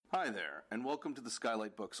Hi there, and welcome to the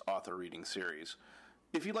Skylight Books author reading series.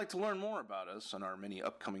 If you'd like to learn more about us and our many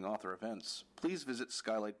upcoming author events, please visit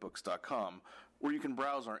skylightbooks.com, where you can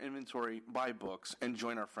browse our inventory, buy books, and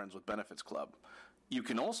join our Friends with Benefits Club. You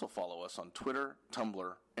can also follow us on Twitter,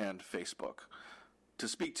 Tumblr, and Facebook. To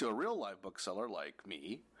speak to a real live bookseller like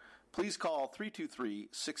me, please call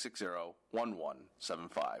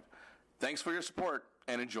 323-660-1175. Thanks for your support,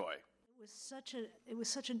 and enjoy. It was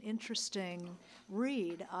such an interesting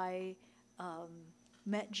read. I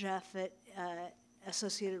met Jeff at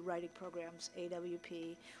Associated Writing Programs,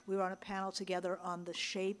 AWP. We were on a panel together on the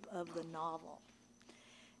shape of the novel.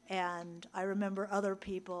 And I remember other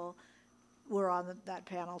people were on that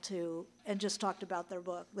panel too and just talked about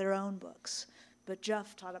their own books. But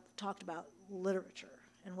Jeff talked about literature.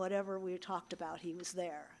 And whatever we talked about, he was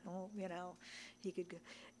there. You know, he could go.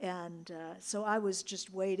 And so I was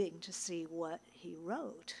just waiting to see what he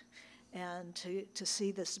wrote and to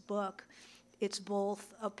see this book. It's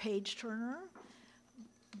both a page-turner,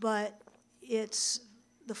 but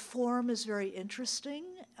the form is very interesting.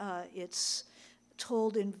 It's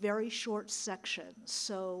told in very short sections.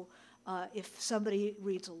 So if somebody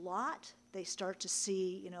reads a lot, they start to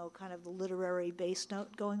see, kind of the literary base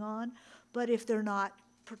note going on. But if they're not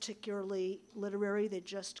particularly literary, they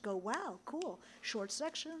just go, wow, cool, short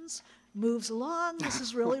sections, moves along, this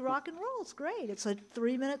is really rock and roll, it's great, it's a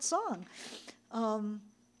 3-minute song.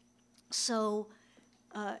 So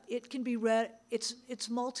it can be read, it's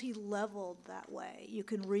multi-leveled that way. You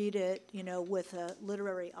can read it, with a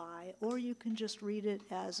literary eye, or you can just read it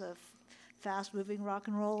as a fast-moving rock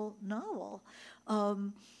and roll novel.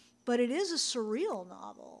 But it is a surreal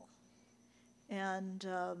novel. And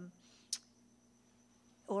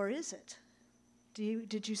or is it?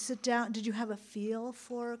 Did you sit down? Did you have a feel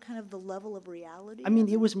for kind of the level of reality? I mean,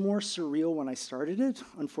 it was more surreal when I started it,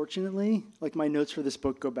 unfortunately. Like, my notes for this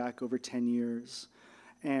book go back over 10 years.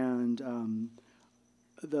 And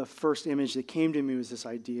the first image that came to me was this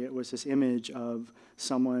idea. It was this image of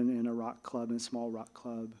someone in a rock club, in a small rock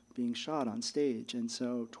club, being shot on stage. And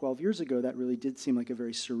so 12 years ago, that really did seem like a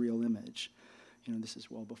very surreal image. This is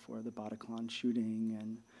well before the Bataclan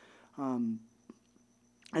shooting.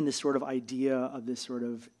 And this sort of idea of this sort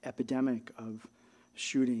of epidemic of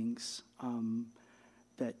shootings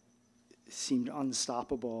that seemed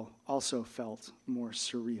unstoppable also felt more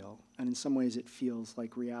surreal. And in some ways it feels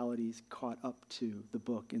like reality's caught up to the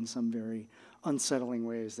book in some very unsettling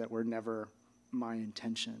ways that were never my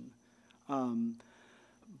intention.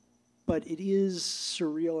 But it is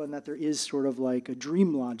surreal in that there is sort of like a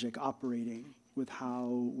dream logic operating with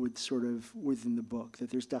within the book, that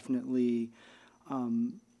there's definitely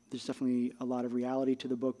a lot of reality to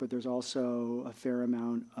the book, but there's also a fair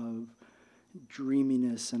amount of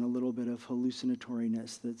dreaminess and a little bit of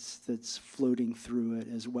hallucinatoriness that's floating through it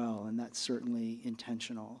as well, and that's certainly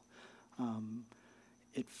intentional.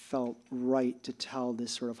 It felt right to tell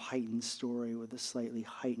this sort of heightened story with a slightly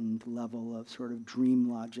heightened level of sort of dream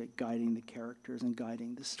logic guiding the characters and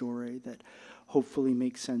guiding the story that hopefully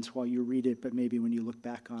makes sense while you read it, but maybe when you look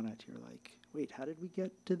back on it, you're like, wait, how did we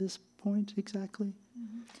get to this point exactly?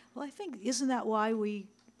 Mm-hmm. Well, I think, isn't that why we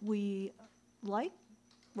like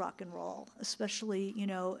rock and roll, especially,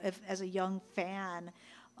 as a young fan,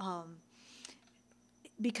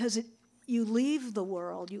 because you leave the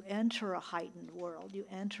world, you enter a heightened world, you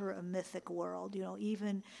enter a mythic world,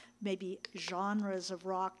 even maybe genres of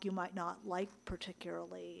rock you might not like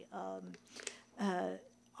particularly,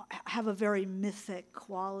 have a very mythic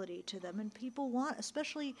quality to them. And people want,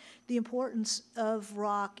 especially the importance of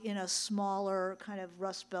rock in a smaller kind of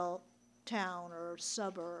Rust Belt town or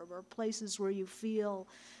suburb or places where you feel,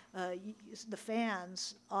 the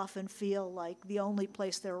fans often feel like the only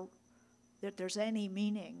place that there's any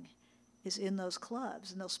meaning is in those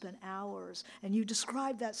clubs, and they'll spend hours. And you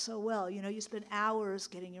describe that so well. You spend hours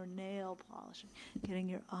getting your nail polished, getting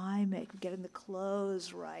your eye makeup, getting the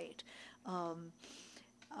clothes right.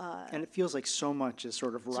 And it feels like so much is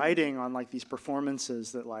sort of riding on like these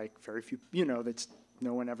performances that like very few, that's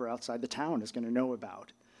no one ever outside the town is going to know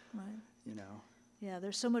about. Right. Yeah,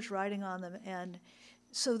 there's so much riding on them, and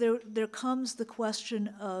so there comes the question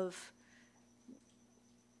of,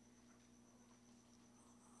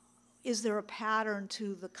 is there a pattern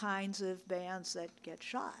to the kinds of bands that get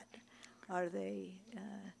shot? Are they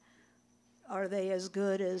as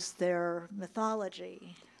good as their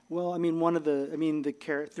mythology? Well, I mean,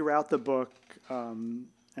 throughout the book,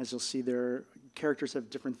 as you'll see, their characters have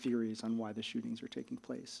different theories on why the shootings are taking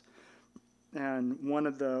place. And one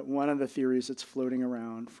of the theories that's floating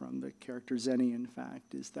around from the character Zenny, in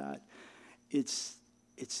fact, is that it's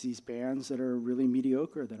it's these bands that are really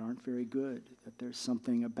mediocre, that aren't very good, that there's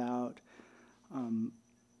something about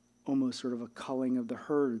almost sort of a culling of the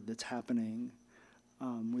herd that's happening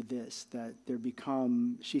with this, that there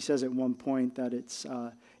become, she says at one point that it's,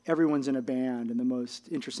 everyone's in a band, and the most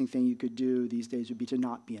interesting thing you could do these days would be to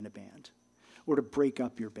not be in a band, or to break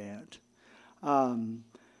up your band.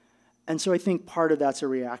 And so I think part of that's a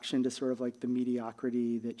reaction to sort of like the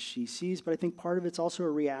mediocrity that she sees, but I think part of it's also a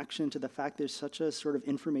reaction to the fact there's such a sort of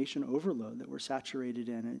information overload that we're saturated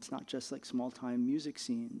in, and it's not just like small-time music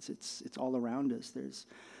scenes, it's all around us. There's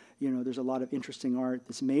a lot of interesting art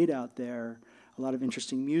that's made out there, a lot of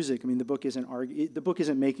interesting music. I mean, the book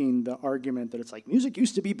isn't making the argument that it's like music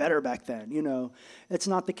used to be better back then. It's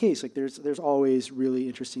not the case. Like there's always really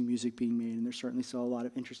interesting music being made, and there's certainly still a lot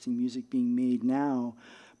of interesting music being made now.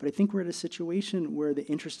 But I think we're at a situation where the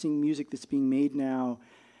interesting music that's being made now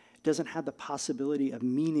doesn't have the possibility of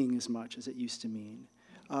meaning as much as it used to mean.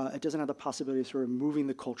 It doesn't have the possibility of sort of moving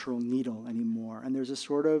the cultural needle anymore. And there's a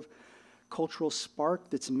sort of cultural spark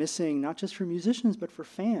that's missing, not just for musicians, but for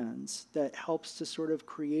fans, that helps to sort of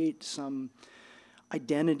create some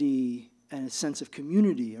identity and a sense of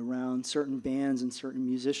community around certain bands and certain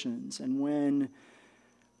musicians. And when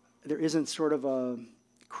there isn't sort of a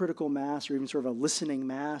critical mass or even sort of a listening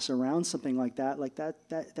mass around something like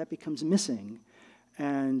that becomes missing.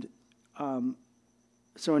 And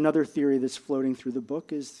so another theory that's floating through the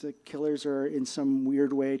book is the Killers are in some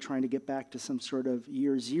weird way trying to get back to some sort of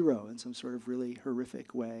year zero in some sort of really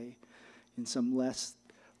horrific way, in some less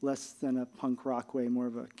than a punk rock way, more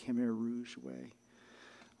of a Khmer Rouge way.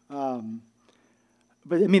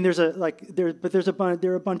 But I mean, there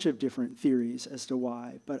are a bunch of different theories as to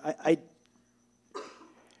why. But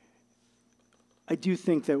I do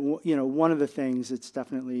think that one of the things that's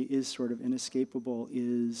definitely is sort of inescapable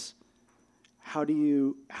is how do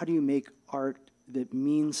you make art that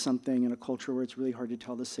means something in a culture where it's really hard to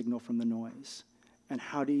tell the signal from the noise, and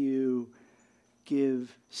how do you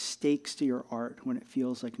give stakes to your art when it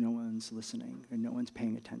feels like no one's listening and no one's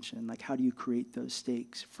paying attention? Like, how do you create those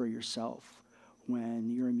stakes for yourself when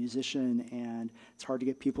you're a musician and it's hard to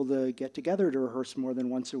get people to get together to rehearse more than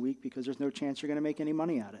once a week because there's no chance you're going to make any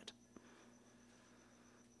money at it?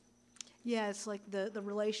 Yeah, it's like the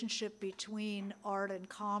relationship between art and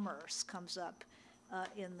commerce comes up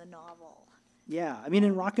in the novel. Yeah, I mean,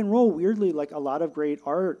 in rock and roll, weirdly, like a lot of great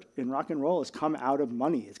art in rock and roll has come out of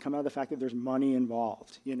money. It's come out of the fact that there's money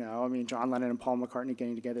involved. I mean, John Lennon and Paul McCartney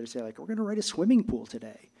getting together to say, like, we're going to write a swimming pool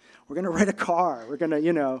today. We're going to write a car. We're going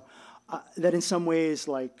to, that in some ways,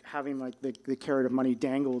 like having like the carrot of money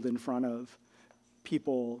dangled in front of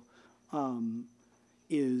people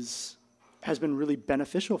has been really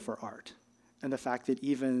beneficial for art. And the fact that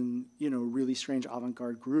even, really strange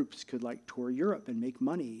avant-garde groups could like tour Europe and make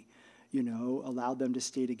money, allowed them to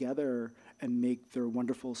stay together and make their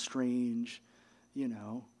wonderful, strange,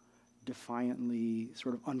 defiantly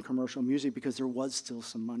sort of uncommercial music because there was still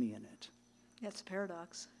some money in it. Yeah, it's a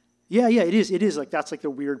paradox. Yeah, it is. It is like that's like the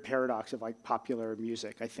weird paradox of like popular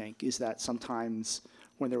music, I think, is that sometimes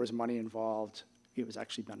when there was money involved, it was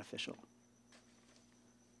actually beneficial.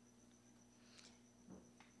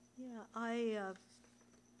 Yeah,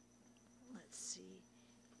 let's see.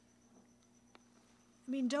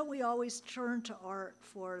 I mean, don't we always turn to art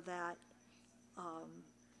for that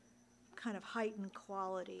kind of heightened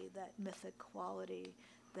quality, that mythic quality,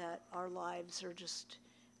 that our lives are just,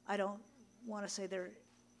 I don't want to say they're,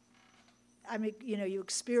 I mean, you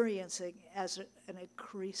experiencing as an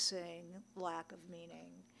increasing lack of meaning,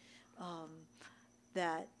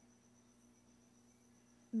 that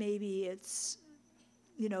maybe it's,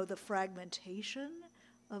 the fragmentation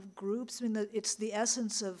of groups. I mean, it's the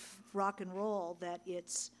essence of rock and roll that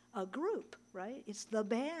it's a group, right? It's the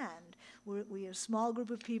band. We are a small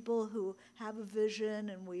group of people who have a vision,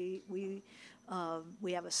 and we have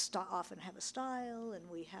often have a style, and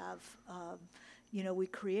we have, we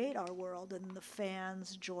create our world, and the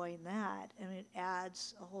fans join that, and it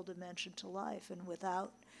adds a whole dimension to life. And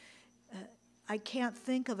without, I can't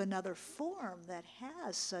think of another form that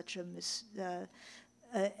has such a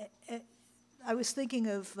I was thinking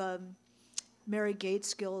of Mary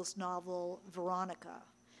Gaitskill's novel Veronica,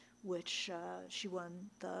 which she won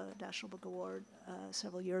the National Book Award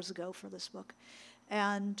several years ago for this book.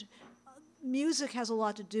 And music has a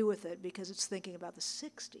lot to do with it because it's thinking about the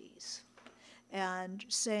 60s and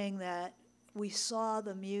saying that we saw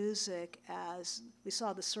the music we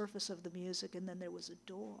saw the surface of the music, and then there was a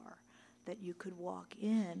door that you could walk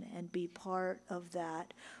in and be part of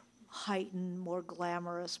that heightened, more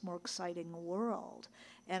glamorous, more exciting world.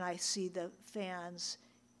 And I see the fans,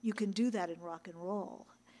 you can do that in rock and roll.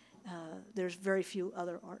 There's very few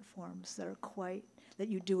other art forms that are that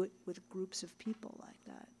you do it with groups of people like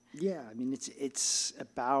that. Yeah, I mean, it's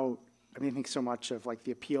about, I mean, I think so much of like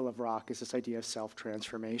the appeal of rock is this idea of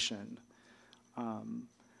self-transformation. And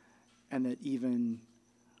that even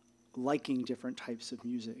liking different types of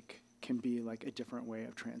music can be like a different way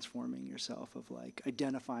of transforming yourself, of like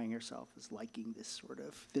identifying yourself as liking this sort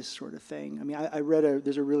of thing. I mean, I read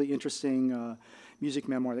there's a really interesting music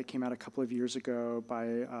memoir that came out a couple of years ago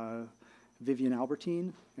by Vivian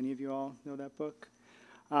Albertine. Any of you all know that book?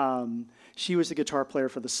 She was the guitar player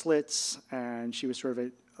for the Slits, and she was sort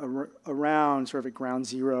of around sort of at ground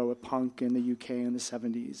zero of punk in the UK in the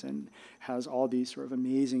 70s, and has all these sort of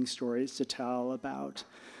amazing stories to tell about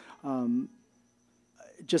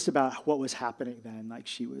just about what was happening then. Like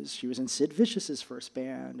she was in Sid Vicious's first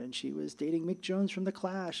band, and she was dating Mick Jones from The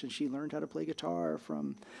Clash, and she learned how to play guitar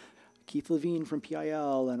from Keith Levine from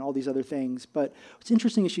PIL and all these other things. But what's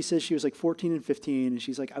interesting is she says she was like 14 and 15, and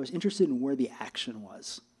she's like, I was interested in where the action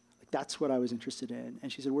was. Like that's what I was interested in.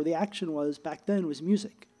 And she said where the action was back then was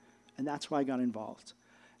music, and that's why I got involved.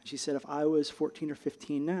 And she said if I was 14 or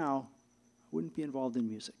 15 now, I wouldn't be involved in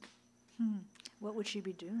music. What would she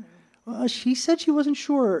be doing? She said she wasn't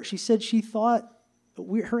sure. She said she thought,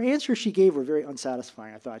 her answers she gave were very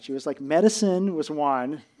unsatisfying, I thought. She was like, medicine was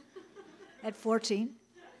one. At 14?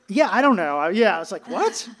 Yeah, I don't know. I was like,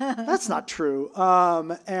 what? That's not true.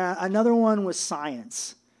 And another one was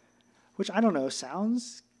science, which I don't know,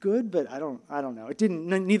 sounds good, but I don't know. It didn't,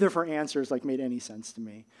 neither of her answers like made any sense to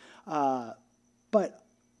me. But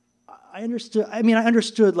I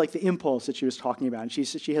understood like the impulse that she was talking about. And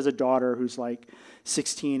she has a daughter who's like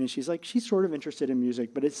 16, and she's sort of interested in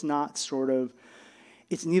music, but it's neither sort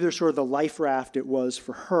of the life raft it was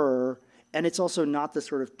for her, and it's also not the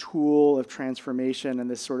sort of tool of transformation and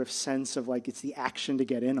this sort of sense of like it's the action to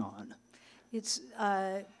get in on. It's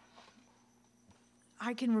I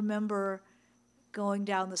can remember going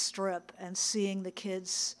down the Strip and seeing the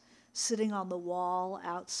kids sitting on the wall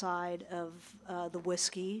outside of the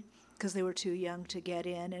Whiskey because they were too young to get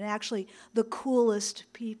in. And actually, the coolest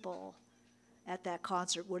people at that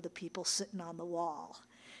concert were the people sitting on the wall.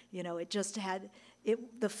 You know, it just had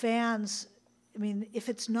the fans. I mean, if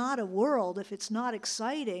it's not a world, if it's not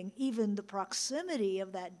exciting, even the proximity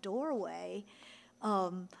of that doorway,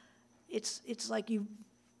 it's like it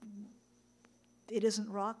isn't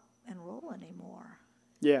rock and roll anymore.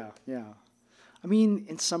 Yeah. I mean,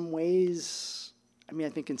 in some ways, I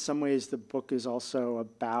think in some ways the book is also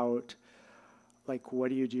about, like, what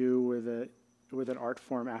do you do with an art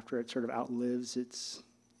form after it sort of outlives its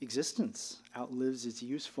existence, outlives its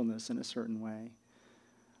usefulness in a certain way.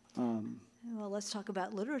 Well, let's talk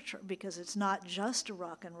about literature, because it's not just a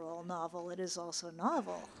rock and roll novel, it is also a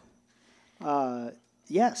novel.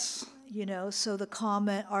 Yes. You know, so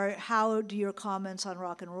how do your comments on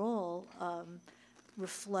rock and roll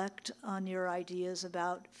reflect on your ideas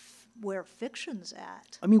about where fiction's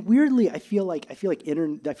at? I mean, weirdly, I feel like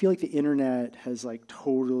the internet has like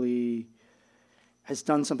totally has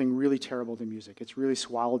done something really terrible to music. It's really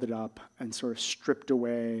swallowed it up and sort of stripped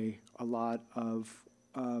away a lot of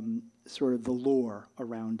sort of the lore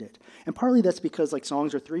around it. And partly that's because like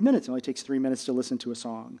songs are 3 minutes. It only takes 3 minutes to listen to a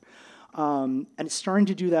song. And it's starting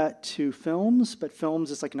to do that to films, but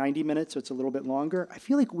films is like 90 minutes, so it's a little bit longer. I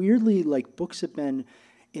feel like weirdly, like books have been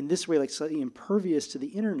in this way like slightly impervious to the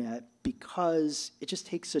internet because it just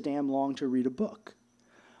takes so damn long to read a book.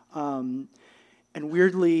 And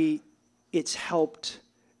weirdly,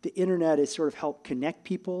 the internet has sort of helped connect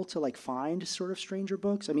people to like find sort of stranger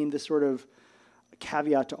books. I mean, the sort of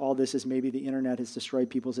caveat to all this is maybe the internet has destroyed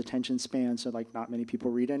people's attention span, so like not many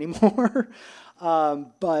people read anymore.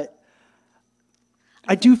 But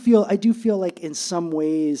I do feel like in some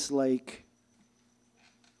ways like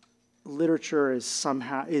literature is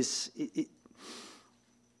somehow is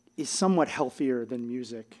somewhat healthier than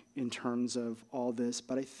music in terms of all this,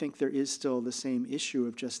 but I think there is still the same issue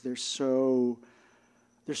of just there's so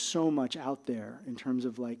much out there in terms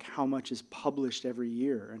of like how much is published every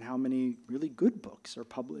year and how many really good books are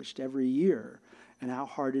published every year and how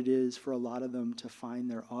hard it is for a lot of them to find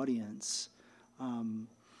their audience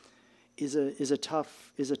is a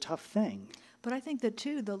tough thing. But I think that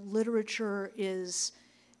too the literature is,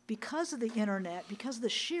 because of the internet, because of the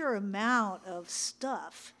sheer amount of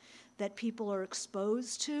stuff that people are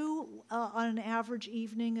exposed to on an average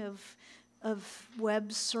evening of web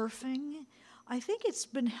surfing, I think it's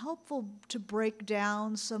been helpful to break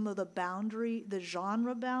down some of the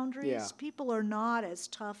genre boundaries. Yeah. People are not as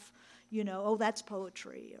tough, oh, that's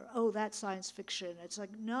poetry, or oh, that's science fiction. It's like,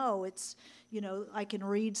 no, it's, I can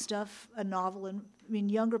read a novel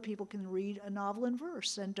younger people can read a novel in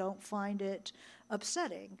verse and don't find it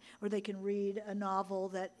upsetting, or they can read a novel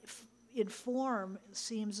that in form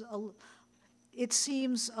seems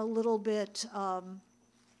a little bit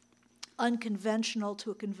unconventional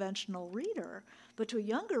to a conventional reader, but to a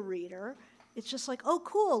younger reader, it's just like, oh,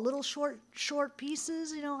 cool, little short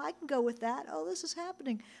pieces, I can go with that. Oh, this is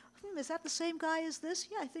happening. Is that the same guy as this?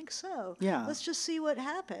 Yeah, I think so. Yeah. Let's just see what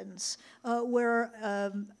happens. Where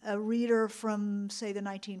a reader from, say, the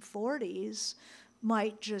 1940s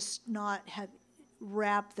might just not have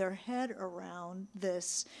wrapped their head around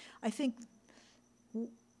this. I think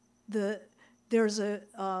there's the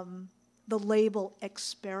label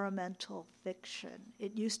experimental fiction.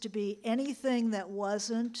 It used to be anything that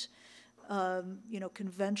wasn't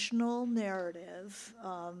conventional narrative,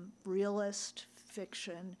 realist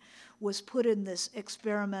fiction, was put in this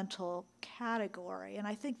experimental category. And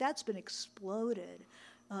I think that's been exploded.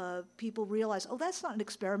 People realize, oh, that's not an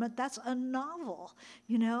experiment, that's a novel.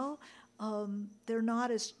 They're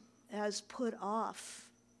not as put off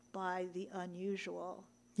by the unusual.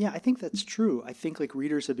 Yeah, I think that's true. I think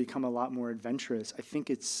readers have become a lot more adventurous. I think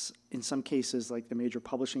it's in some cases the major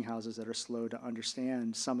publishing houses that are slow to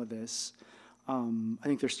understand some of this. I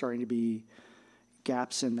think there's starting to be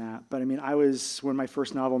gaps in that. But when my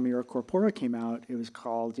first novel, Mira Corpora, came out, it was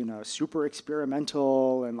called, super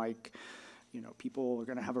experimental, and people are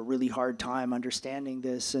going to have a really hard time understanding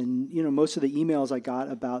this. And, most of the emails I got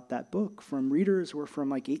about that book from readers were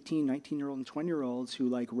from 18, 19-year-old and 20-year-olds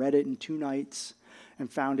who read it in 2 nights and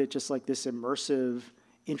found it just this immersive,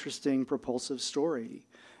 interesting, propulsive story,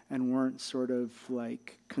 and weren't sort of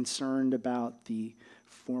concerned about the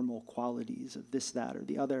formal qualities of this, that, or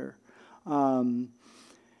the other. And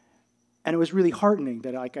it was really heartening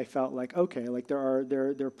that I felt okay, there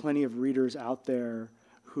are plenty of readers out there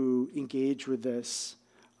who engage with this,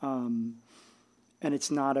 and it's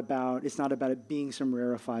not about it being some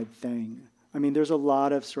rarefied thing. There's a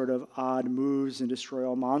lot of sort of odd moves in Destroy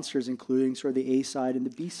All Monsters, including sort of the A side and the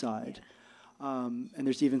B side. And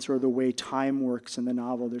there's even sort of the way time works in the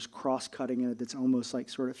novel. There's cross-cutting in it that's almost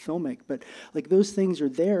sort of filmic. But those things are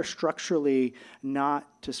there structurally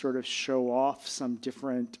not to sort of show off some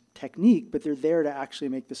different technique, but they're there to actually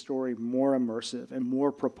make the story more immersive and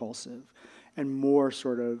more propulsive and more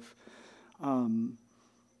sort of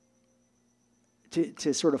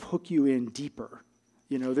to sort of hook you in deeper.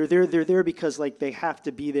 They're there because they have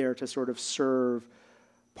to be there to sort of serve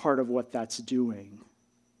part of what that's doing.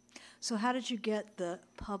 So how did you get the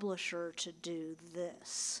publisher to do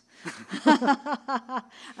this?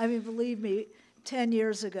 Believe me, 10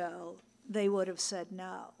 years ago, they would have said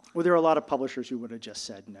no. Well, there are a lot of publishers who would have just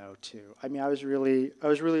said no, too. I was really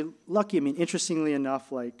lucky. Interestingly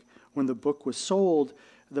enough, when the book was sold,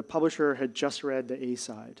 the publisher had just read the A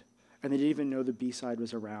side, and they didn't even know the B side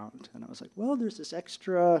was around. And I was like, well, there's this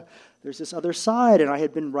other side. And I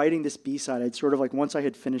had been writing this B side. I'd sort of once I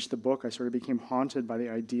had finished the book, I sort of became haunted by the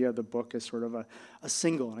idea of the book as sort of a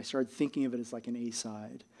single. And I started thinking of it as an A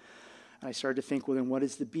side. And I started to think, well, then what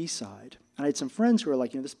is the B side? And I had some friends who were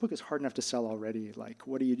this book is hard enough to sell already.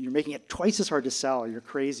 You're making it twice as hard to sell. You're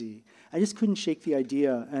crazy. I just couldn't shake the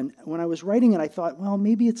idea. And when I was writing it, I thought, well,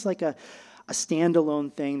 maybe it's a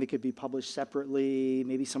standalone thing that could be published separately.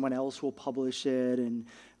 Maybe someone else will publish it, and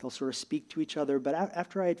they'll sort of speak to each other. But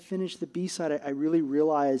after I had finished the B-side, I really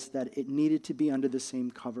realized that it needed to be under the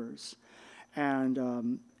same covers.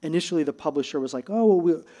 And initially, the publisher was like, "Oh,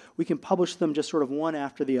 well, we can publish them just sort of one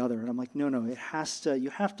after the other." And I'm like, "No, you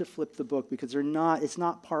have to flip the book because it's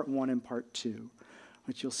not part 1 and part 2,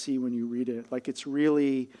 which you'll see when you read it. It's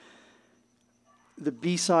really." The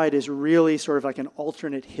B-side is really sort of an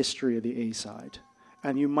alternate history of the A-side.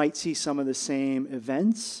 And you might see some of the same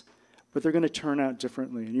events, but they're going to turn out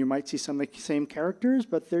differently. And you might see some of the same characters,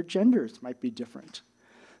 but their genders might be different.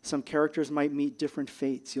 Some characters might meet different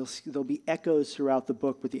fates. There'll be echoes throughout the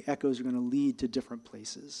book, but the echoes are going to lead to different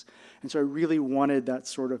places. And so I really wanted that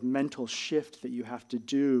sort of mental shift that you have to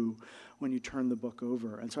do when you turn the book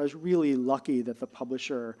over. And so I was really lucky that the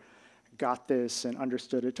publisher got this and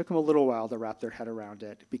understood it. It took them a little while to wrap their head around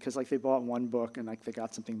it because they bought one book and they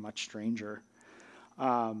got something much stranger.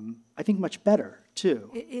 I think much better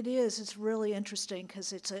too. It is. It's really interesting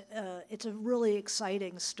because it's a really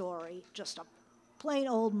exciting story. Just a plain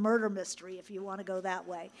old murder mystery, if you want to go that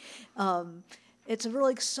way. It's a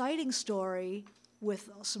really exciting story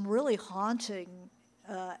with some really haunting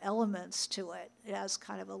elements to it. It has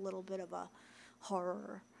kind of a little bit of a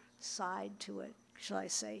horror side to it. shall I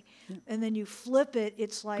say. And then you flip it,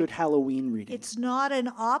 it's like... Good Halloween reading. It's not an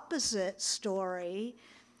opposite story.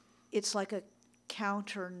 It's like a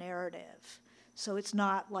counter-narrative. So it's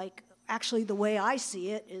not like, actually the way I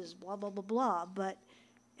see it is blah, blah, blah, blah, but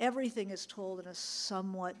everything is told in a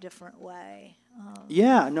somewhat different way.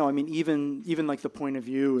 Yeah, no, I mean, even like the point of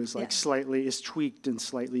view is like Yeah. is tweaked and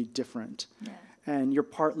slightly different. Yeah. And you're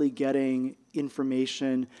partly getting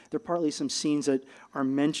information. There are partly some scenes that are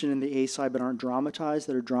mentioned in the A side but aren't dramatized,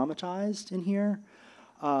 that are dramatized in here.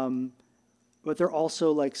 But there are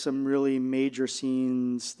also like some really major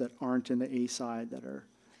scenes that aren't in the A side that are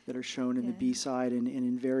shown in the B side and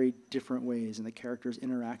in very different ways, and the characters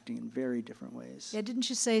interacting in very different ways. Yeah, didn't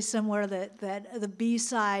you say somewhere that the B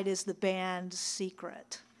side is the band's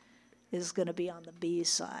secret, is going to be on the B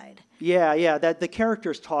side? Yeah, that the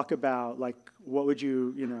characters talk about like what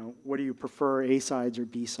do you prefer, A sides or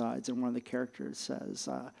B sides? And one of the characters says,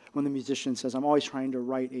 one of the musicians says, I'm always trying to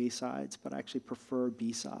write A sides, but I actually prefer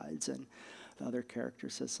B sides. And the other character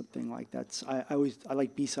says something like that. I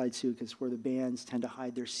like B sides too, because where the bands tend to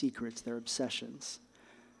hide their secrets, their obsessions.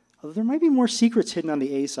 Although there might be more secrets hidden on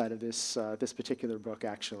the A side of this particular book,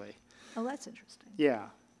 actually. Oh, that's interesting. Yeah.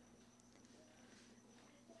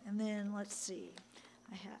 And then, let's see.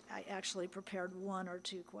 I actually prepared one or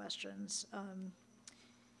two questions.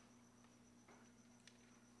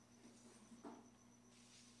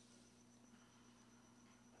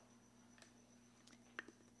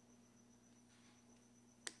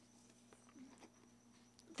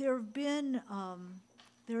 There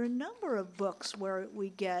are a number of books where we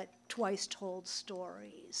get twice told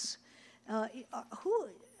stories.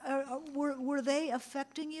 Were they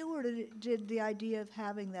affecting you, or did the idea of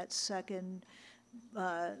having that second,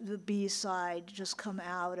 the B side, just come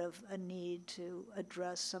out of a need to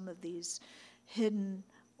address some of these hidden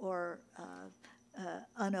or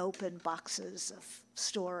unopened boxes of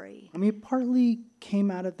story? I mean, it partly came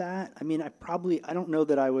out of that. I mean, I don't know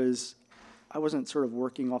that I wasn't sort of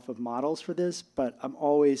working off of models for this, but I'm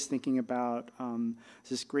always thinking about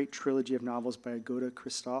this great trilogy of novels by Agota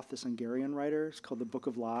Christoph, this Hungarian writer. It's called The Book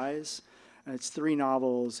of Lies. And it's 3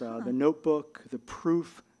 novels, The Notebook, The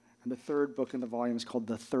Proof, and the third book in the volume is called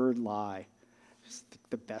The Third Lie. It's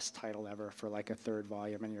the best title ever for like a third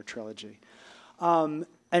volume in your trilogy. And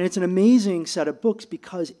it's an amazing set of books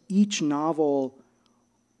because each novel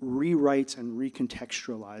rewrites and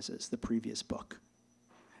recontextualizes the previous book.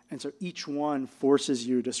 And so each one forces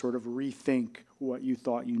you to sort of rethink what you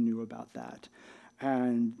thought you knew about that.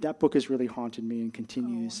 And that book has really haunted me and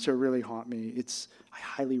continues to really haunt me. I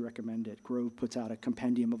highly recommend it. Grove puts out a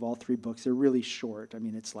compendium of all 3 books. They're really short. I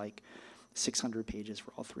mean, it's like 600 pages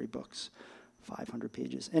for all 3 books, 500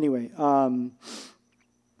 pages. Anyway, and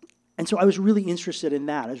so I was really interested in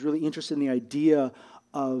that. I was really interested in the idea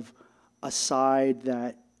of a side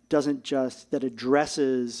that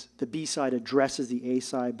addresses, the B side addresses the A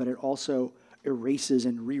side, but it also erases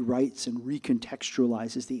and rewrites and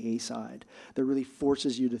recontextualizes the A side. That really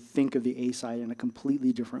forces you to think of the A side in a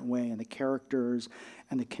completely different way, and the characters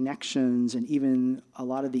and the connections and even a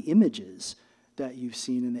lot of the images that you've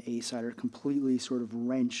seen in the A side are completely sort of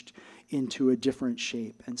wrenched into a different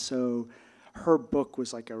shape. And so her book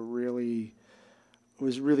was like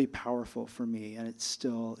was really powerful for me, and it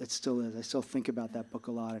still is. I still think about that book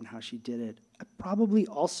a lot and how she did it. Probably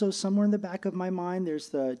also somewhere in the back of my mind, there's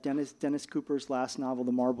the Dennis Cooper's last novel,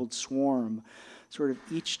 The Marbled Swarm. Sort of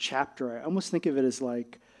each chapter, I almost think of it as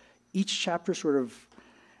like each chapter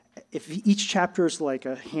if each chapter is like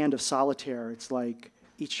a hand of solitaire, it's like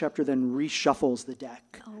each chapter then reshuffles the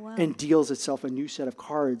deck and deals itself a new set of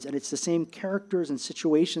cards. And it's the same characters and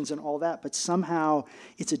situations and all that, but somehow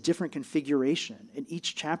it's a different configuration. In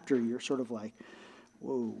each chapter, you're sort of like,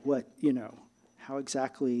 whoa, where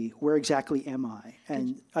exactly am I?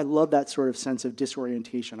 And I love that sort of sense of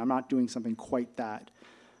disorientation. I'm not doing something quite that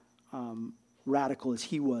radical as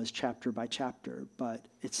he was chapter by chapter, but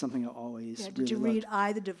it's something I always Did you really read loved.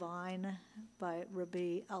 I the Divine by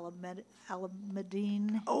Rabbi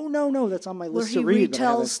Alameddin? Oh, no, that's on my Where list he to read. But I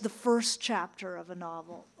haven't- retells the first chapter of a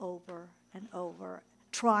novel over and over,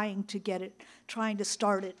 trying to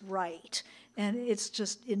start it right. And it's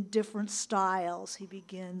just in different styles. He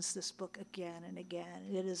begins this book again and again.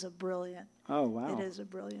 It is a brilliant. Oh, wow. It is a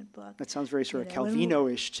brilliant book. That sounds very sort of when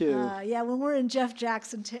Calvino-ish, too. Yeah, when we're in Jeff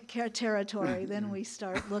Jackson territory, then we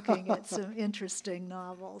start looking at some interesting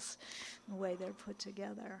novels, the way they're put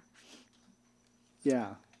together.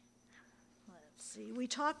 Yeah. Let's see. We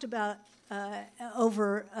talked about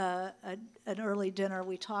over an early dinner.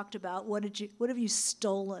 We talked about what have you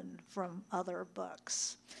stolen from other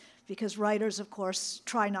books. because writers, of course,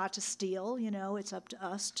 try not to steal. It's up to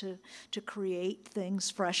us to create things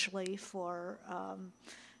freshly for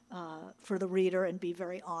the reader and be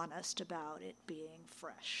very honest about it being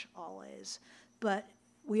fresh always. But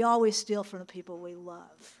we always steal from the people we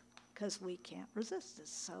love because we can't resist.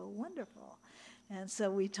 It's so wonderful. And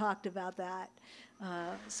so we talked about that.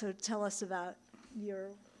 So tell us about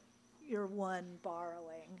your one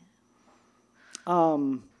borrowing.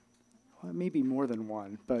 Well, maybe more than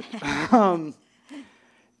one, but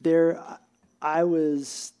I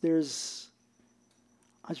was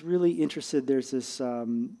really interested. There's this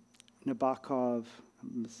Nabokov.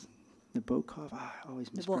 I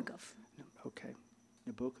always mispronounce. Nabokov. Okay,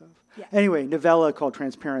 Nabokov. Yeah. Anyway, novella called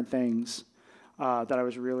Transparent Things that I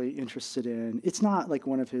was really interested in. It's not like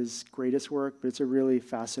one of his greatest work, but it's a really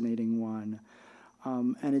fascinating one.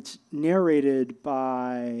 And it's narrated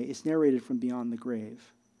from beyond the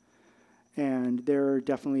grave. And there are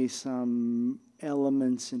definitely some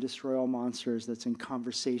elements in Destroy All Monsters that's in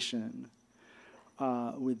conversation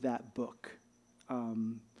with that book.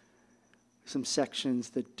 Some sections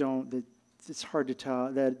that it's hard to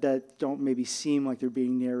tell, that don't maybe seem like they're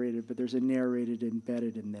being narrated, but there's a narrated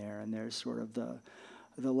embedded in there. And there's sort of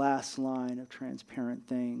the last line of Transparent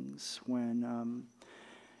Things when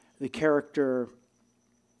the character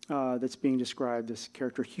that's being described, this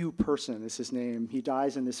character Hugh Person is his name. He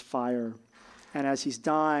dies in this fire, and as he's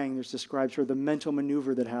dying, there's described sort of the mental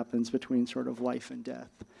maneuver that happens between sort of life and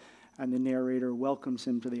death. And the narrator welcomes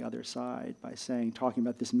him to the other side by talking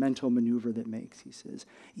about this mental maneuver that makes. He says,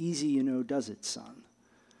 "Easy, does it, son?"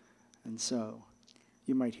 And so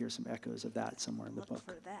you might hear some echoes of that somewhere in the book. Look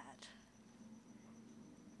for that.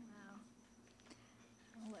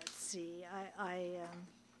 Well, let's see. I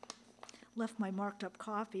left my marked up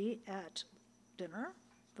copy at dinner,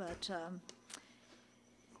 but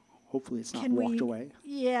hopefully it's not walked away.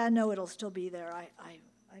 Yeah, no, it'll still be there.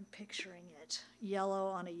 I'm picturing it, yellow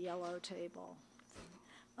on a yellow table.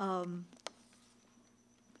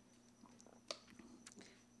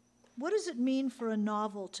 What does it mean for a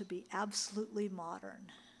novel to be absolutely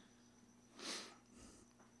modern?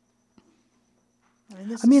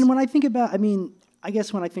 When I think about, I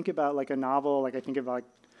guess when I think about like a novel, like I think about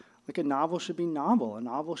like a novel should be novel. A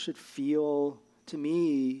novel should feel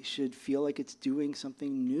like it's doing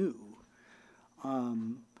something new.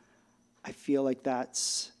 I feel like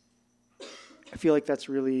that's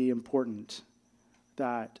really important.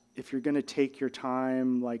 That if you're going to take your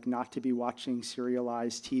time, like not to be watching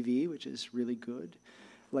serialized TV, which is really good,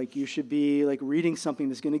 like you should be like reading something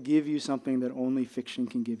that's going to give you something that only fiction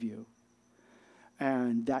can give you.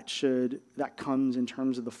 And that comes in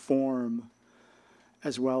terms of the form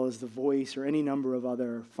as well as the voice or any number of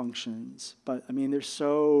other functions. But there's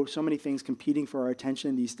so many things competing for our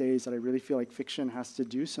attention these days that I really feel like fiction has to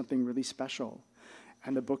do something really special.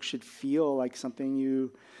 And the book should feel like something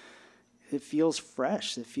it feels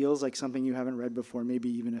fresh. It feels like something you haven't read before, maybe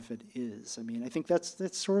even if it is. I think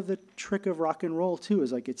that's sort of the trick of rock and roll too,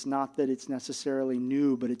 is like it's not that it's necessarily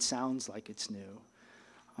new, but it sounds like it's new.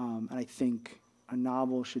 And I think a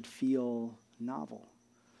novel should feel novel.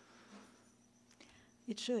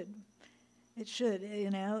 It should. It's,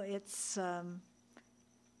 and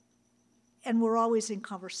we're always in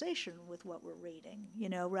conversation with what we're reading,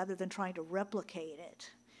 rather than trying to replicate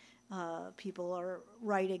it. People are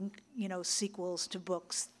writing, sequels to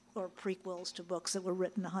books or prequels to books that were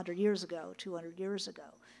written 100 years ago, 200 years ago,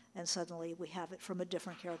 and suddenly we have it from a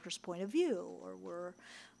different character's point of view, or we're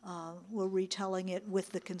retelling it with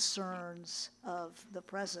the concerns of the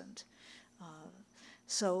present.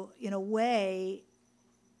 So in a way,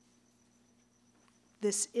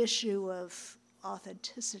 this issue of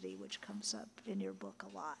authenticity, which comes up in your book a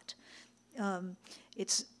lot,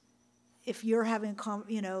 it's if you're having,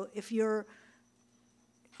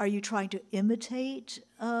 are you trying to imitate,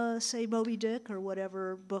 say, Moby Dick or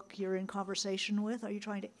whatever book you're in conversation with? Are you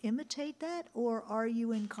trying to imitate that, or are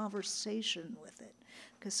you in conversation with it?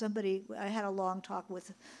 Because I had a long talk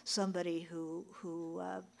with somebody who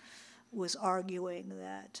was arguing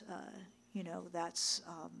that, that's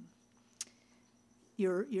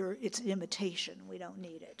it's imitation. We don't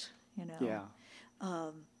need it, Yeah.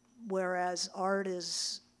 Whereas art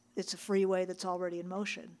it's a freeway that's already in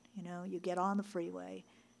motion. You get on the freeway,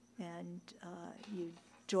 and you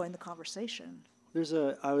join the conversation. There's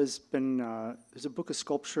a book of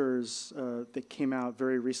sculptures that came out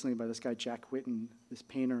very recently by this guy Jack Whitten, this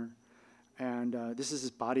painter, and this is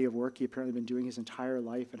his body of work. He apparently been doing his entire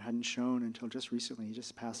life and hadn't shown until just recently. He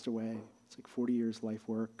just passed away. It's like 40 years life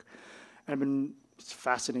work, and I've been it's a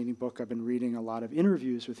fascinating book. I've been reading a lot of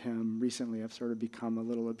interviews with him recently. I've sort of become a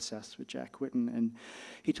little obsessed with Jack Whitten. And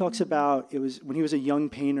he talks about, it was when he was a young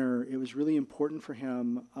painter, it was really important for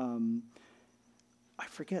him. I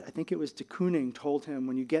forget, I think it was de Kooning told him,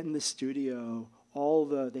 when you get in the studio, all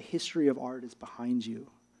the history of art is behind you.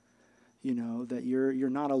 You know, that you're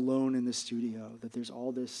not alone in the studio, that there's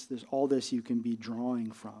all this you can be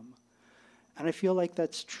drawing from. And I feel like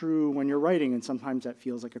that's true when you're writing, and sometimes that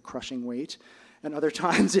feels like a crushing weight, and other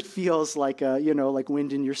times it feels like like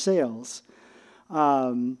wind in your sails.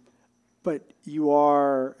 But you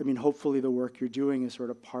are, I mean, hopefully the work you're doing is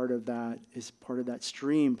sort of part of that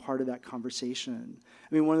stream, part of that conversation.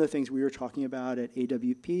 I mean, one of the things we were talking about at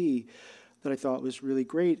AWP that I thought was really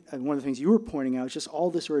great, and one of the things you were pointing out, is just all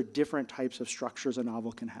the sort of different types of structures a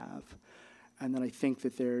novel can have. And then I think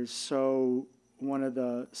that one of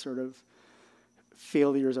the sort of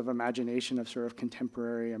failures of imagination of sort of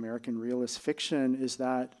contemporary American realist fiction is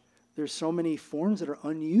that there's so many forms that are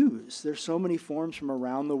unused. There's so many forms from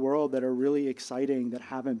around the world that are really exciting that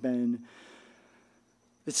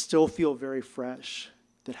still feel very fresh,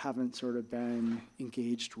 that haven't sort of been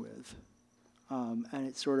engaged with. And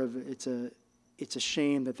it's a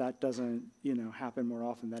shame that doesn't, happen more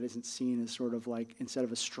often. That isn't seen as sort of like, instead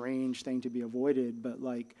of a strange thing to be avoided, but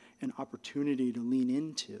like an opportunity to lean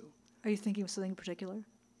into. Are you thinking of something in particular?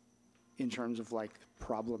 In terms of like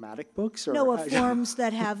problematic books, or no, of forms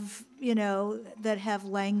that have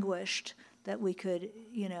languished, that we could,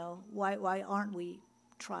 why aren't we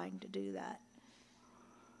trying to do that?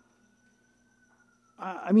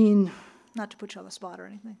 I mean, not to put you on the spot or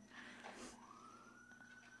anything.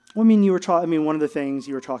 Well, I mean, one of the things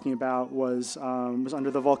you were talking about was Under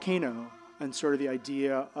the Volcano, and sort of the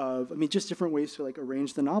idea of, just different ways to like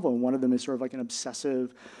arrange the novel. And one of them is sort of like an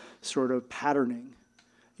obsessive sort of patterning,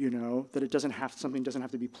 that something doesn't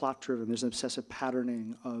have to be plot driven. There's an obsessive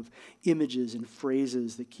patterning of images and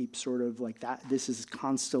phrases that keep sort of like that. This is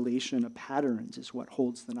constellation of patterns is what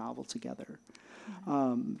holds the novel together.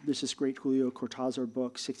 Mm-hmm. There's this great Julio Cortázar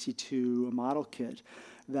book, 62, A Model Kit,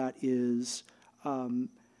 that is,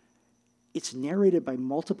 it's narrated by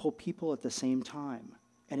multiple people at the same time.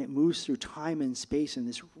 And it moves through time and space in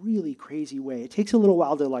this really crazy way. It takes a little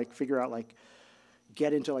while to like figure out, like,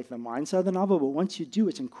 get into like the mindset of the novel, but once you do,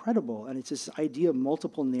 it's incredible. And it's this idea of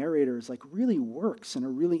multiple narrators like really works in a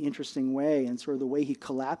really interesting way, and sort of the way he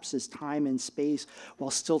collapses time and space while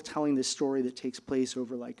still telling this story that takes place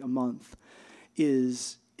over like a month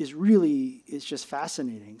is just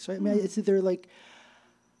fascinating. So I mean, it's either like,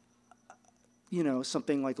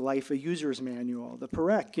 something like Life, a User's Manual, the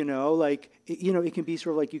Perec, it can be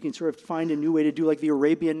sort of like, you can sort of find a new way to do like the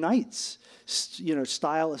Arabian Nights,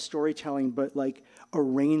 style of storytelling, but like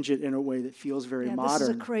arrange it in a way that feels very modern. This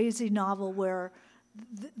is a crazy novel where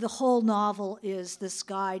the whole novel is this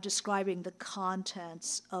guy describing the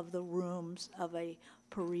contents of the rooms of a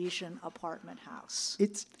Parisian apartment house.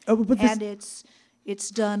 It's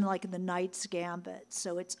done like in the Knight's Gambit,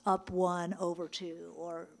 so it's up 1 over 2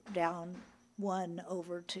 or down 1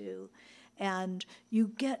 over 2, and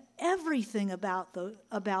you get everything about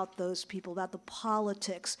those people, about the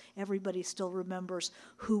politics. Everybody still remembers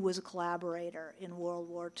who was a collaborator in World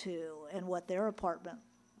War II and what their apartment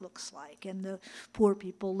looks like, and the poor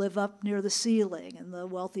people live up near the ceiling, and the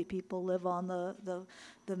wealthy people live on the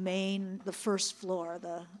first floor,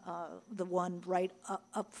 the one right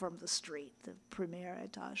up from the street, the premier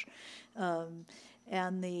etage,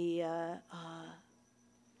 and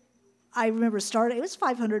I remember it was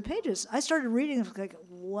 500 pages. I started reading it, like,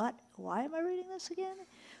 what? Why am I reading this again?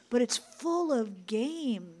 But it's full of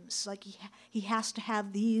games. Like he has to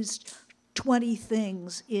have these 20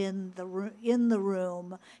 things in the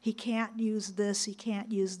room. He can't use this. He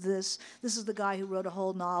can't use this. This is the guy who wrote a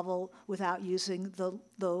whole novel without using the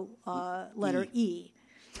letter E,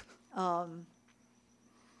 and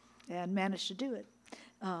managed to do it.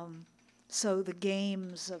 So the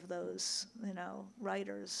games of those,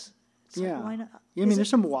 writers. Yeah. Like, why not? Yeah, I mean, there's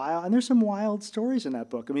some wild stories in that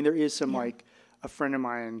book. I mean, there is some, like, a friend of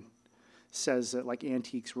mine says that, like,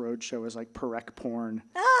 Antiques Roadshow is like Perec porn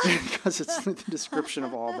because it's the description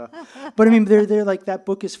of all the. But I mean, they're like, that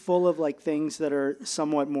book is full of like things that are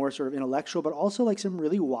somewhat more sort of intellectual, but also like some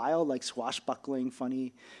really wild, like swashbuckling,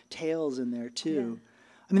 funny tales in there too. Yeah.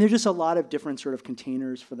 I mean, there's just a lot of different sort of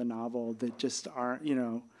containers for the novel that just aren't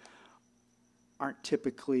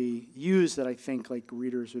typically used, that I think like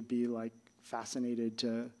readers would be like fascinated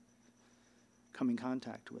to come in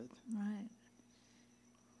contact with. Right.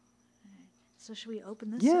 So should we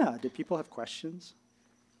open this? Yeah. up? Do people have questions?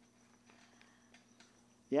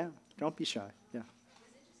 Yeah. Don't be shy. Yeah. It's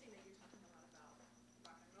interesting that you're talking a lot about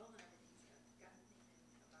rock and roll and everything. So I've gotten to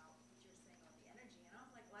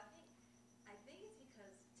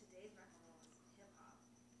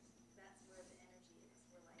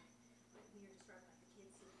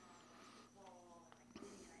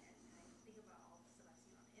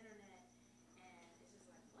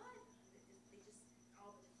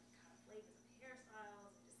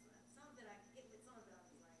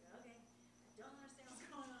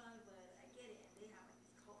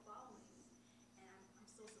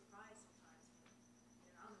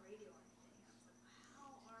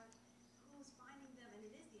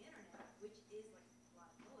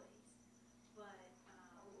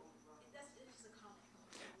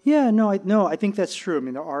Yeah, no, I think that's true. I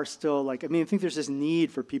mean, there are still I think there's this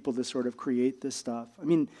need for people to sort of create this stuff. I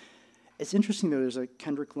mean, it's interesting though. There's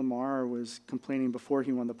Kendrick Lamar was complaining before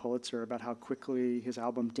he won the Pulitzer about how quickly his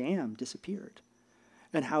album Damn disappeared,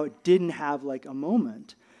 and how it didn't have a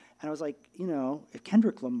moment. And I was like, if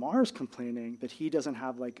Kendrick Lamar's complaining that he doesn't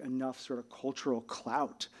have enough sort of cultural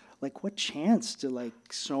clout, what chance do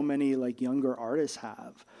so many younger artists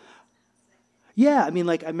have? Yeah, I mean,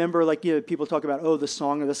 I remember, people talk about, the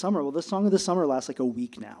song of the summer. Well, the song of the summer lasts a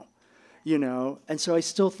week now, And so I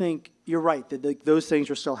still think you're right that those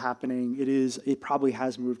things are still happening. It probably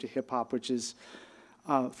has moved to hip hop, which is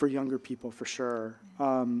for younger people for sure.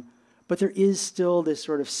 But there is still this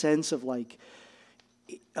sort of sense of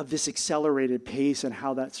of this accelerated pace and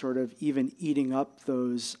how that's sort of even eating up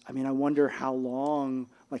those. I mean, I wonder how long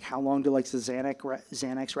do the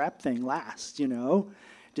Xanax rap thing last?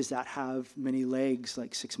 Does that have many legs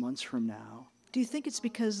 6 months from now? Do you think it's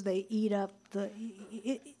because they eat up the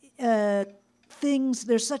things?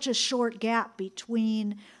 There's such a short gap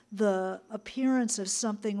between the appearance of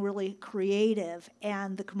something really creative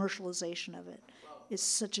and the commercialization of it. It's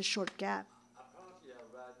such a short gap. Apparently, I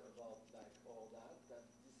read about all that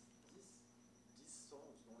these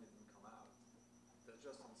songs don't even come out. They're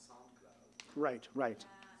just on SoundCloud. Right.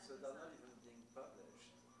 So they're not even being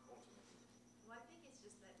published ultimately. Well, I think it's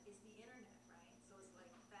just that it's the internet, right? So it's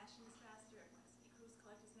fashion is faster. Everyone has to be cruise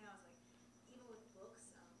collectors now. It's even with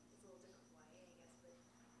books, it's a little different for YA, I guess. But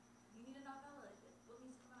you need a novella. The book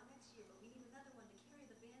needs to come out next year, but we need another one to carry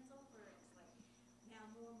the fans over. It's now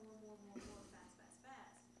more,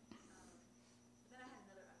 fast. Then I had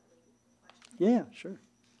another unrelated question. Yeah, sure.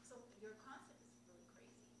 So your concept is really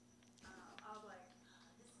crazy. I was like,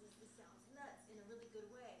 this sounds nuts in a really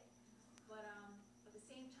good way. But at the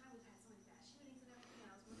same time, we've had so many mass shootings and everything.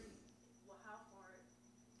 I was wondering, well, how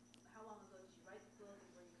long ago did you write the book?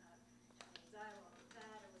 And were you kind of having a dialogue with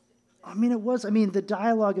that, or was it? The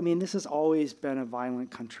dialogue. This has always been a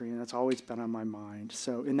violent country, and that's always been on my mind.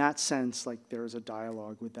 So in that sense, there was a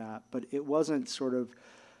dialogue with that, but it wasn't sort of.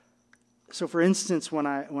 So, for instance, when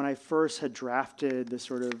I first had drafted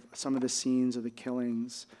some of the scenes of the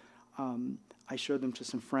killings, I showed them to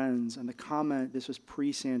some friends, and this was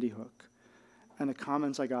pre-Sandy Hook, and the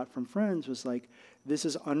comments I got from friends was this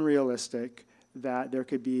is unrealistic that there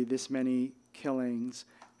could be this many killings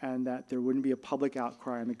and that there wouldn't be a public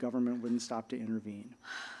outcry and the government wouldn't stop to intervene.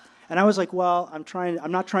 And I was like, well,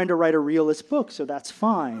 I'm not trying to write a realist book, so that's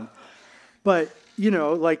fine. But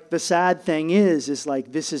the sad thing is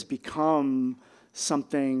this has become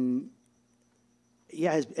something.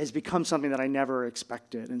 Yeah, has become something that I never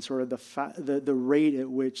expected, and sort of the rate at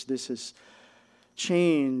which this has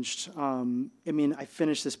changed. I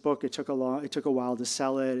finished this book. It took a while to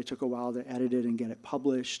sell it. It took a while to edit it and get it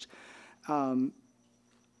published. And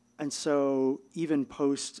so even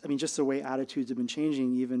just the way attitudes have been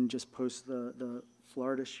changing, even just post the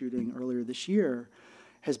Florida shooting earlier this year,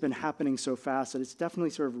 has been happening so fast that it's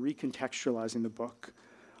definitely sort of recontextualizing the book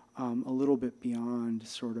a little bit beyond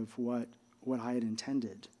sort of what I had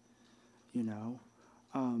intended,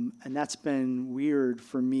 And that's been weird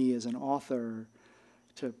for me as an author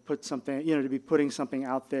to put something, to be putting something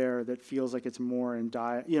out there that feels like it's more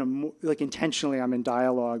intentionally I'm in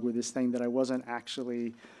dialogue with this thing that I wasn't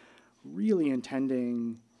actually really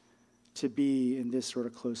intending to be in this sort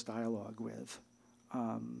of close dialogue with.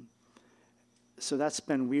 So that's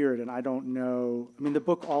been weird, and I don't know. The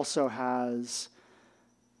book also has.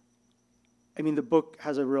 The book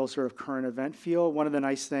has a real sort of current event feel. One of the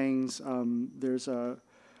nice things, there's Don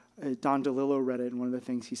DeLillo read it, and one of the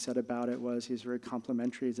things he said about it was he was very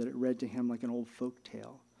complimentary, is that it read to him like an old folk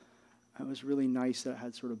tale. It was really nice that it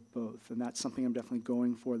had sort of both, and that's something I'm definitely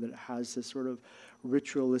going for, that it has this sort of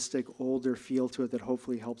ritualistic, older feel to it that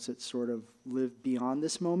hopefully helps it sort of live beyond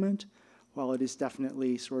this moment, while it is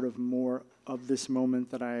definitely sort of more of this moment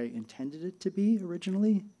that I intended it to be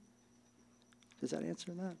originally. Does that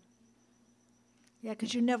answer that? Yeah,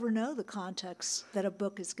 because you never know the context that a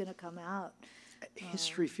book is going to come out.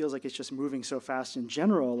 History feels like it's just moving so fast in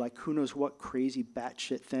general. Who knows what crazy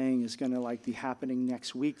batshit thing is going to be happening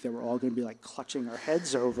next week that we're all going to be clutching our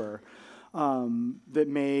heads over. That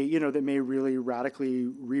may really radically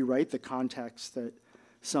rewrite the context that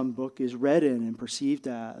some book is read in and perceived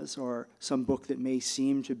as, or some book that may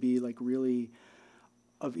seem to be really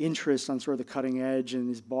of interest on sort of the cutting edge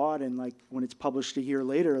and is bought, and when it's published a year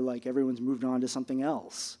later, everyone's moved on to something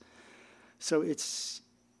else. So it's,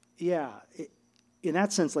 in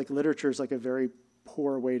that sense, literature is a very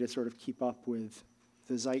poor way to sort of keep up with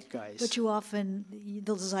the zeitgeist. But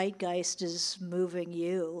the zeitgeist is moving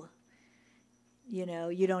you.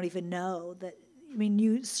 You don't even know that I mean,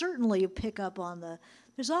 you certainly pick up on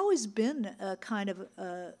there's always been a kind of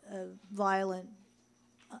a violent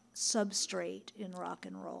substrate in rock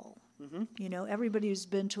and roll. You know, everybody who's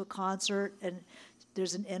been to a concert and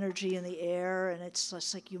there's an energy in the air, and it's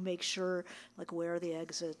just like you make sure, like, where are the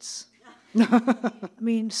exits? I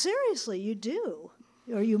mean, seriously, you do.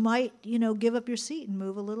 Or you might, you know, give up your seat and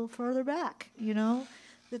move a little further back, you know?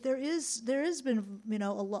 That there has been, you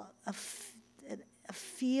know, a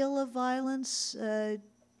feel of violence,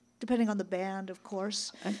 depending on the band, of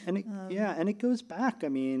course. And it goes back. I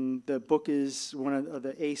mean, the book is one of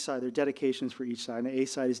the A side. There are dedications for each side. And the A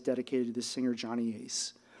side is dedicated to the singer Johnny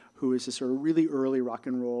Ace, who is a sort of really early rock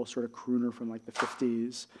and roll sort of crooner from like the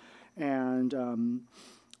 50s. And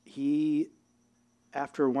he,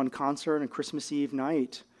 after one concert on Christmas Eve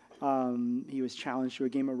night, he was challenged to a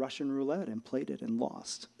game of Russian roulette and played it and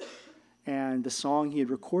lost. And the song he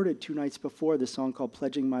had recorded 2 nights before, the song called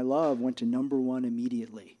Pledging My Love, went to #1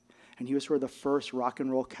 immediately. And he was sort of the first rock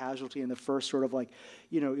and roll casualty and the first sort of like,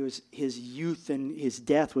 you know, it was his youth and his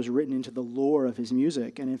death was written into the lore of his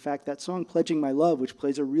music. And in fact, that song, Pledging My Love, which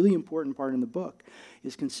plays a really important part in the book,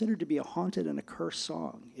 is considered to be a haunted and a cursed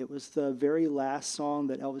song. It was the very last song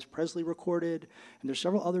that Elvis Presley recorded, and there's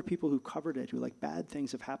several other people who covered it who, like, bad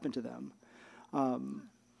things have happened to them.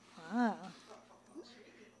 Wow.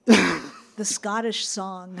 The Scottish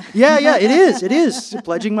song. Yeah, it is. It is.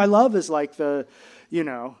 Pledging My Love is like the, you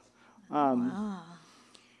know. Wow.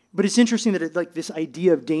 But it's interesting that like this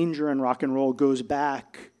idea of danger in rock and roll goes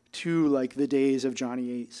back to like the days of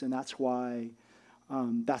Johnny Ace, and that's why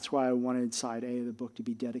I wanted side A of the book to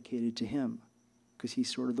be dedicated to him, because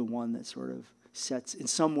he's sort of the one that sort of in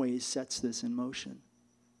some ways sets this in motion.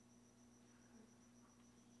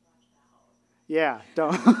 Yeah,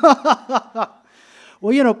 don't.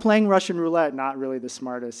 Well, you know, playing Russian roulette, not really the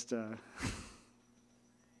smartest.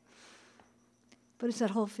 But it's that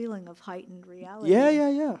whole feeling of heightened reality.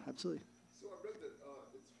 Yeah, absolutely. So I read that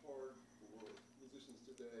it's hard for musicians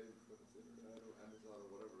today, whether it's internet or Amazon or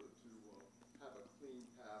whatever, to have a clean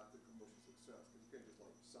path to commercial success. Because you can't just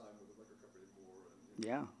like sign with a record company anymore and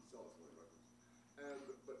sell as many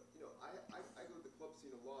records. But you know, I go to the club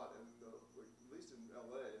scene a lot, and like, at least in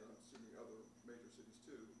LA, and I'm assuming other major cities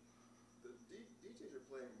too, the DJs are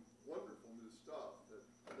playing wonderful new stuff that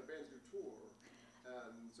and the bands do tour,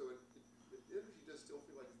 and so the energy does still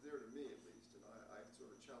feel like it's there to me at least, and I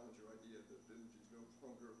sort of challenge your idea that the energy is no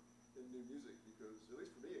longer in new music, because at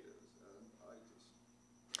least for me it is, and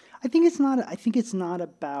I think it's not. I think it's not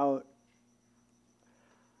about.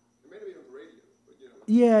 It may not be on the radio, but you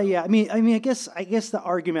know. Yeah. I mean, I guess the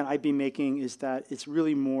argument I'd be making is that it's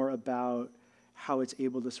really more about how it's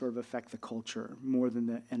able to sort of affect the culture more than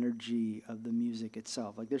the energy of the music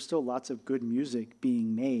itself. Like, there's still lots of good music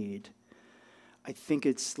being made. I think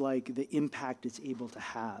it's like the impact it's able to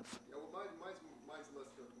have. Yeah, well, mine's less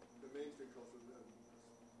the mainstream culture than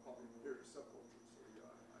probably various subcultures. So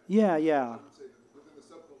Yeah. I would say that within the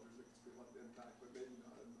subcultures it can feel like the impact, but maybe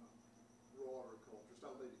not in the broader culture. It's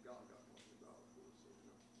not Lady Gaga talking about, of course. So, you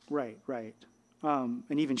know. Right.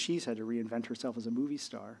 And even she's had to reinvent herself as a movie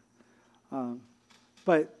star.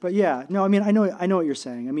 But yeah, no, I mean, I know what you're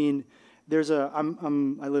saying. I mean,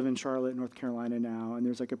 I live in Charlotte, North Carolina now, and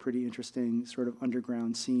there's like a pretty interesting sort of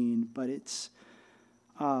underground scene. But it's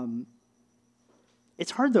hard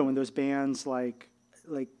though when those bands like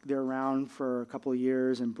they're around for a couple of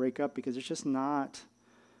years and break up, because it's just not.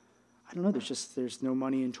 I don't know. There's no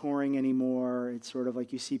money in touring anymore. It's sort of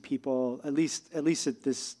like you see people at least at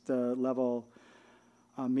the level.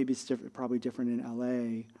 Maybe it's probably different in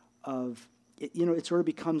LA. It sort of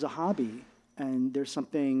becomes a hobby, and there's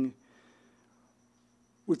something.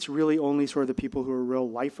 It's really only sort of the people who are real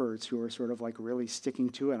lifers who are sort of like really sticking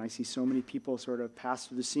to it. And I see so many people sort of pass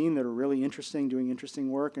through the scene that are really interesting, doing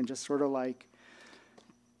interesting work, and just sort of like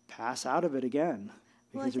pass out of it again.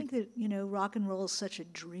 Well, I think that, rock and roll is such a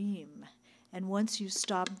dream. And once you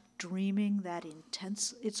stop dreaming that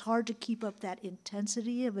intense, it's hard to keep up that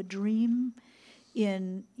intensity of a dream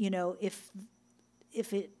if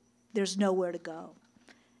there's nowhere to go.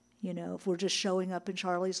 If we're just showing up in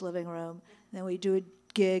Charlie's living room, then we do a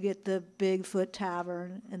gig at the Bigfoot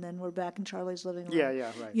Tavern, and then we're back in Charlie's living room.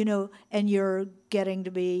 Yeah, right. And you're getting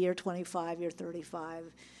to be, you're 25, you're 35.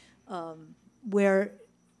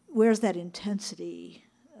 Where's that intensity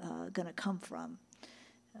going to come from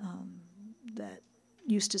that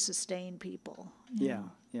used to sustain people? Yeah.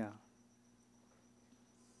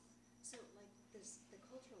 So, like, there's the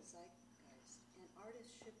cultural zeitgeist, and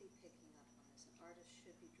artists should be picking up on this, and artists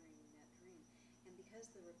should be dreaming that dream. And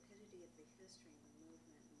because the rapidity of the history and the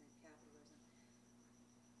movement and then capitalism,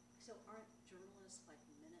 so aren't journalists like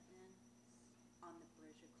Minutemen on the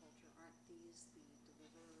bridge of culture? Aren't these the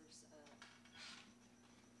deliverers of,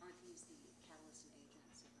 aren't these the catalysts and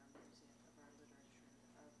agents of our music, of our literature,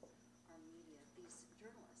 of our media, these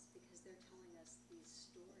journalists, because they're telling us these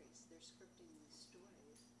stories, they're scripting these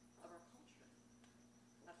stories of our culture,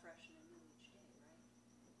 afresh and anew each day, right?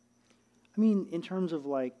 I mean, in terms of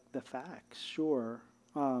like the facts, sure.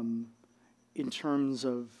 In terms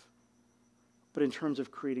of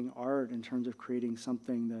creating art, in terms of creating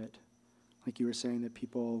something that, like you were saying, that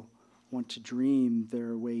people want to dream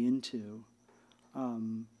their way into. I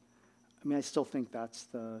mean, I still think that's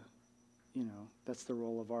the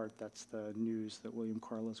role of art. That's the news that William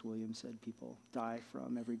Carlos Williams said people die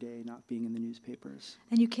from every day, not being in the newspapers.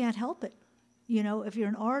 And you can't help it. You know, if you're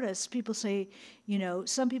an artist, people say, you know,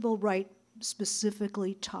 some people write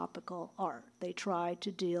specifically topical art. They try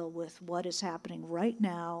to deal with what is happening right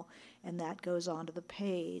now, and that goes onto the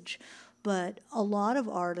page. But a lot of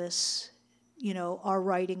artists, you know, are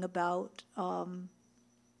writing about kind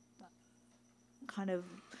of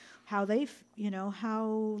how they, how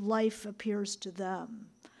life appears to them.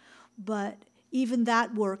 But even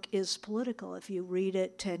that work is political. If you read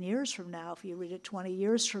it 10 years from now, if you read it 20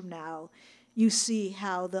 years from now, you see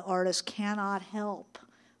how the artist cannot help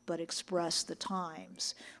but express the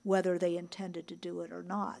times, whether they intended to do it or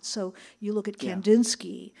not. So you look at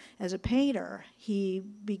Kandinsky as a painter. He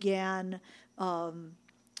began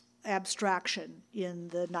abstraction in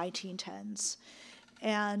the 1910s.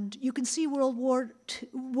 And you can see World War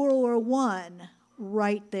I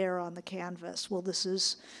right there on the canvas. Well, this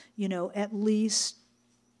is, at least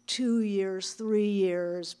 2 years, 3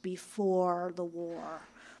 years before the war.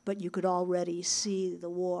 But you could already see the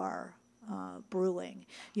war brewing.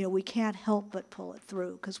 We can't help but pull it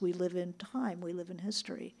through because we live in time, we live in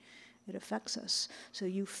history. It affects us. So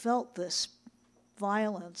you felt this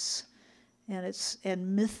violence and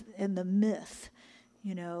the myth,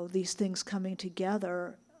 these things coming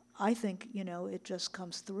together. I think, it just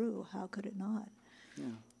comes through. How could it not? Yeah.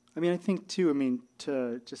 I mean, I think too,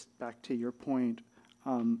 to just back to your point,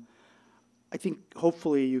 I think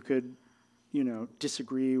hopefully you could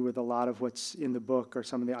disagree with a lot of what's in the book or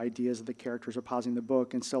some of the ideas that the characters are positing in the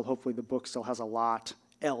book, and still hopefully the book still has a lot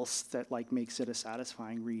else that makes it a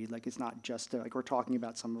satisfying read. It's not just we're talking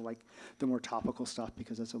about some of the more topical stuff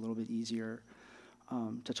because that's a little bit easier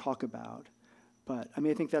to talk about. But I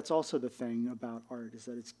think that's also the thing about art, is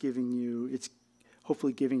that it's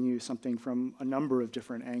hopefully giving you something from a number of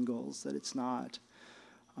different angles, that it's not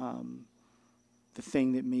the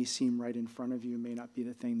thing that may seem right in front of you may not be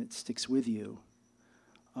the thing that sticks with you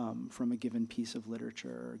from a given piece of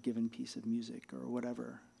literature or a given piece of music or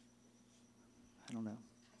whatever. I don't know.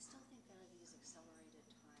 I still think there are these accelerated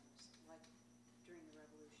times, like during the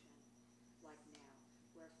Revolution, like now,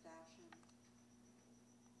 where fashion,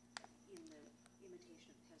 in the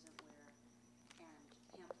imitation of peasant wear, and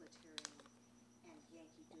pamphleteering, and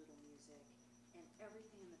Yankee Doodle music, and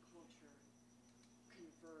everything in the culture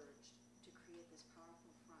converged to create this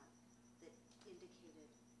powerful front that indicated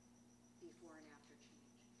before and after change.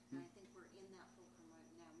 And I think we're in that fulcrum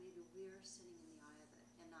right now. Maybe we're sitting in the eye of it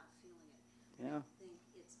and not feeling it. Yeah. I think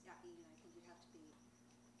I think you have to be,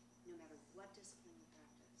 no matter what discipline you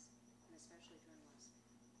practice, and especially journalists,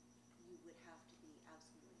 you would have to be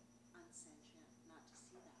absolutely unsentient not to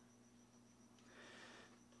see that.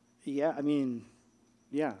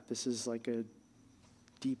 Yeah, this is a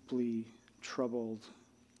deeply troubled,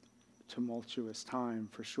 tumultuous time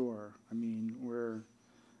for sure. We're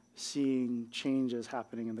seeing changes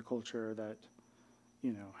happening in the culture that,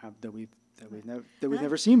 we've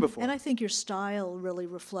never seen before. And I think your style really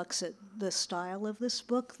reflects it. The style of this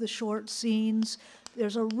book, the short scenes,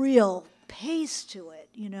 there's a real pace to it,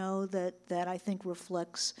 that I think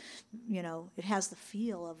reflects, it has the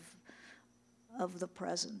feel of the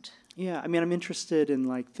present. Yeah, I'm interested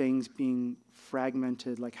in things being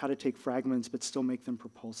fragmented, how to take fragments but still make them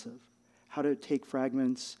propulsive. How to take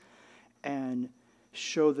fragments and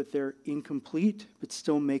show that they're incomplete but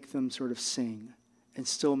still make them sort of sing and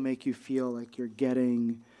still make you feel like you're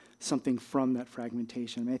getting something from that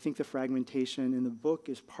fragmentation. I think the fragmentation in the book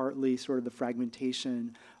is partly sort of the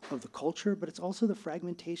fragmentation of the culture, but it's also the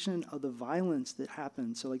fragmentation of the violence that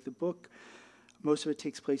happens. So the book, most of it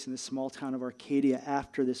takes place in this small town of Arcadia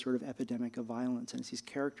after this sort of epidemic of violence. And it's these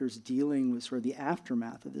characters dealing with sort of the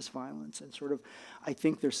aftermath of this violence. And I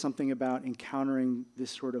think there's something about encountering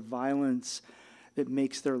this sort of violence that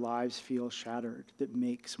makes their lives feel shattered, that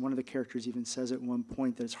makes, one of the characters even says at one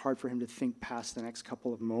point that it's hard for him to think past the next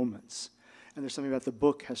couple of moments. And there's something about the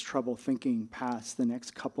book has trouble thinking past the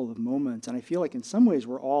next couple of moments. And I feel in some ways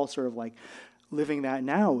we're all sort of living that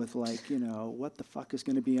now with like, what the fuck is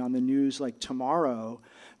going to be on the news like tomorrow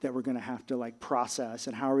that we're going to have to like process,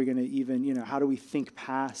 and how are we going to even, how do we think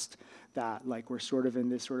past that? Like we're sort of in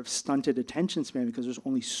this sort of stunted attention span because there's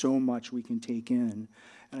only so much we can take in.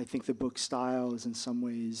 And I think the book style is in some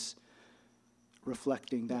ways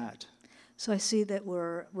reflecting that. So I see that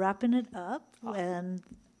we're wrapping it up, and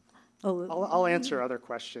I'll answer other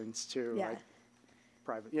questions too. Yeah. Like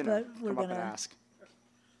private, But we're come up and gonna- ask.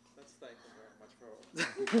 Let's thank them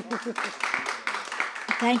very much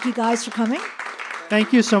for thank you guys for coming.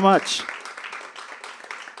 Thank you so much.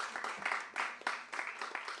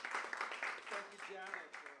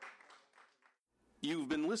 You've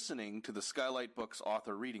been listening to the Skylight Books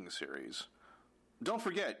author reading series. Don't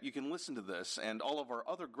forget, you can listen to this and all of our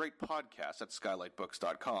other great podcasts at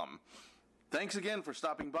skylightbooks.com. Thanks again for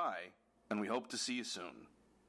stopping by, and we hope to see you soon.